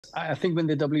I think when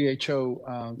the WHO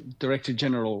Director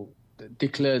General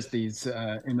declares these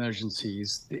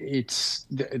emergencies,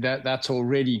 that's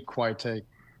already quite a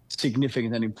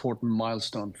significant and important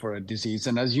milestone for a disease.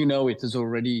 And as you know, it is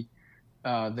already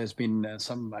there's been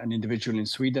an individual in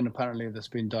Sweden apparently that's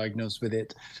been diagnosed with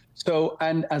it. So,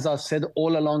 and as I said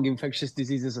all along, infectious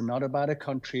diseases are not about a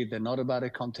country, they're not about a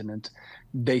continent,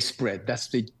 they spread. That's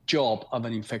the job of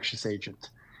an infectious agent.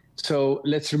 So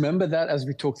let's remember that as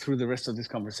we talk through the rest of this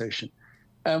conversation.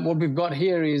 What we've got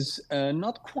here is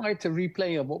not quite a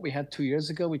replay of what we had 2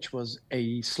 years ago, which was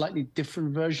a slightly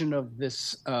different version of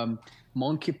this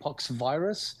monkeypox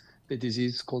virus. The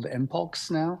disease called Mpox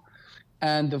now.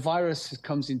 And the virus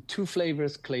comes in two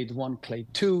flavors, clade 1, clade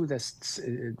 2.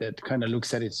 That kind of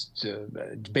looks at its,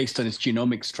 based on its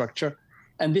genomic structure.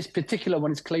 And this particular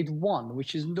one is clade 1,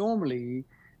 which is normally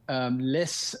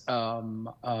less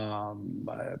often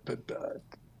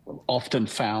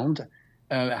found.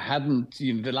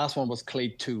 The last one was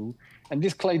clade 2. And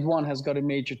this clade 1 has got a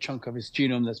major chunk of its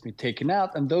genome that's been taken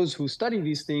out. And those who study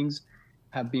these things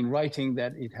have been writing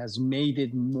that it has made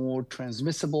it more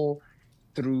transmissible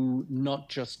through not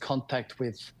just contact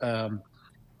with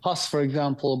pus, for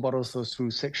example, but also through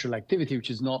sexual activity, which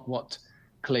is not what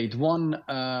clade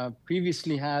 1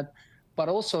 previously had, but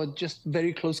also just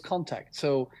very close contact.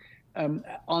 So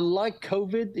unlike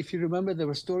COVID, if you remember, there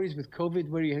were stories with COVID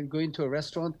where you go into a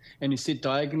restaurant and you sit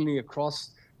diagonally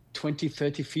across 20,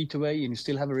 30 feet away and you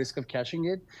still have a risk of catching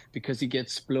it because it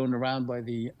gets blown around by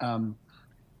the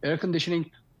air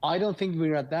conditioning. I don't think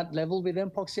we're at that level with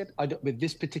Mpox yet. With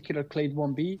this particular clade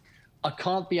 1b, I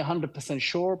can't be 100%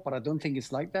 sure, but I don't think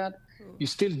it's like that. You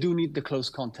still do need the close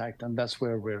contact, and that's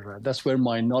where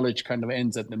my knowledge kind of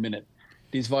ends at the minute.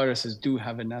 These viruses do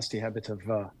have a nasty habit of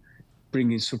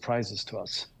bringing surprises to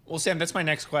us. Well, Sam, that's my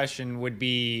next question would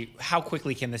be, how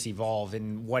quickly can this evolve,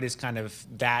 and what does kind of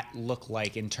that look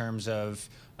like in terms of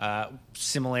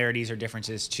similarities or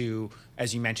differences to,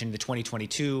 as you mentioned, the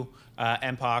 2022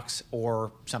 Mpox,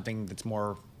 or something that's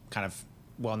more kind of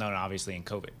well-known, obviously, in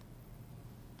COVID?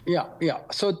 Yeah.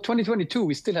 So 2022,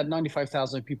 we still had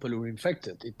 95,000 people who were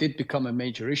infected. It did become a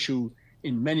major issue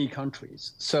in many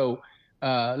countries. So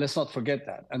let's not forget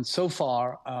that. And so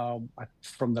far,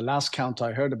 from the last count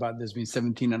I heard about, there's been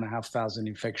 17,500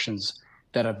 infections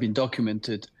that have been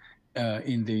documented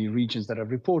in the regions that have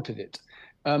reported it.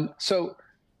 How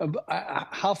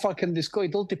far can this go?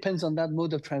 It all depends on that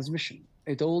mode of transmission.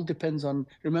 It all depends on,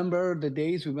 remember the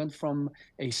days we went from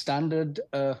a standard,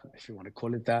 if you want to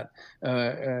call it that,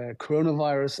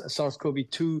 coronavirus, SARS-CoV-2,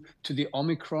 to the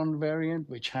Omicron variant,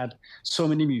 which had so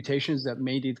many mutations that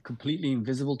made it completely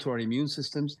invisible to our immune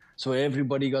systems. So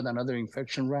everybody got another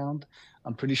infection round.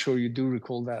 I'm pretty sure you do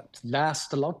recall that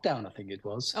last lockdown, I think it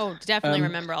was. Oh, definitely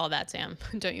remember all that, Sam.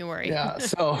 Don't you worry. Yeah,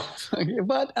 so,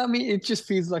 but I mean, it just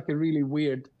feels like a really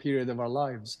weird period of our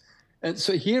lives. And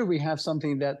so here we have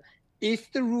something that,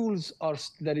 if the rules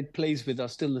that it plays with are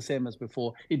still the same as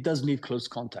before, it does need close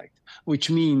contact, which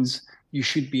means you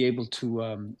should be able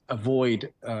to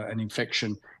avoid an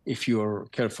infection if you're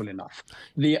careful enough.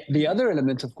 The other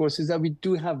element, of course, is that we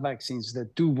do have vaccines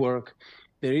that do work.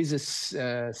 There is a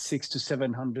 600 to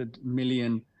 700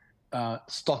 million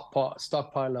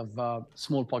stockpile of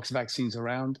smallpox vaccines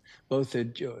around, both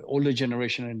the older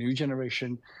generation and new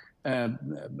generation. And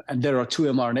there are 2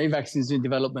 mRNA vaccines in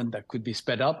development that could be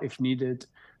sped up if needed.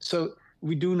 So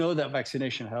we do know that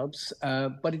vaccination helps,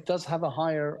 but it does have a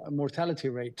higher mortality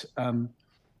rate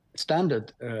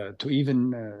standard to even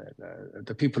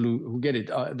the people who get it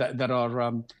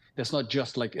that's not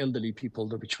just like elderly people,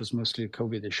 which was mostly a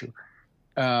COVID issue,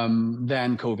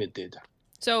 than COVID did.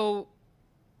 So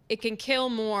it can kill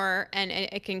more, and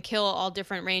it can kill all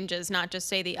different ranges, not just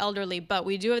say the elderly, but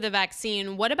we do have the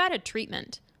vaccine. What about a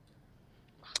treatment?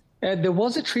 There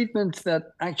was a treatment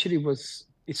that actually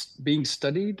it's being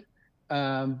studied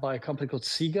by a company called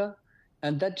SIGA,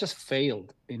 and that just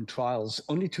failed in trials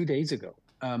only 2 days ago.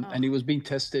 And it was being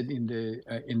tested in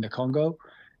the Congo,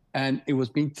 and it was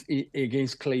being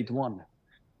against clade 1.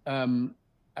 But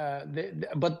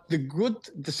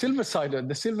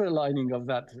the silver lining of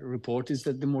that report is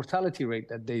that the mortality rate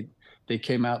that they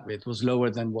came out with was lower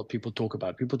than what people talk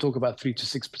about. People talk about 3 to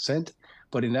 6%,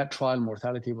 but in that trial,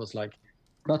 mortality was like,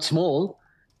 not small,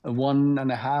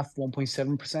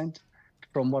 1.7%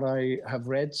 from what I have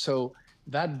read. So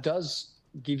that does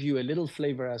give you a little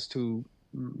flavor as to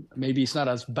maybe it's not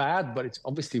as bad, but it's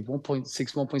obviously 1.6,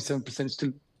 1.7% is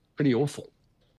still pretty awful.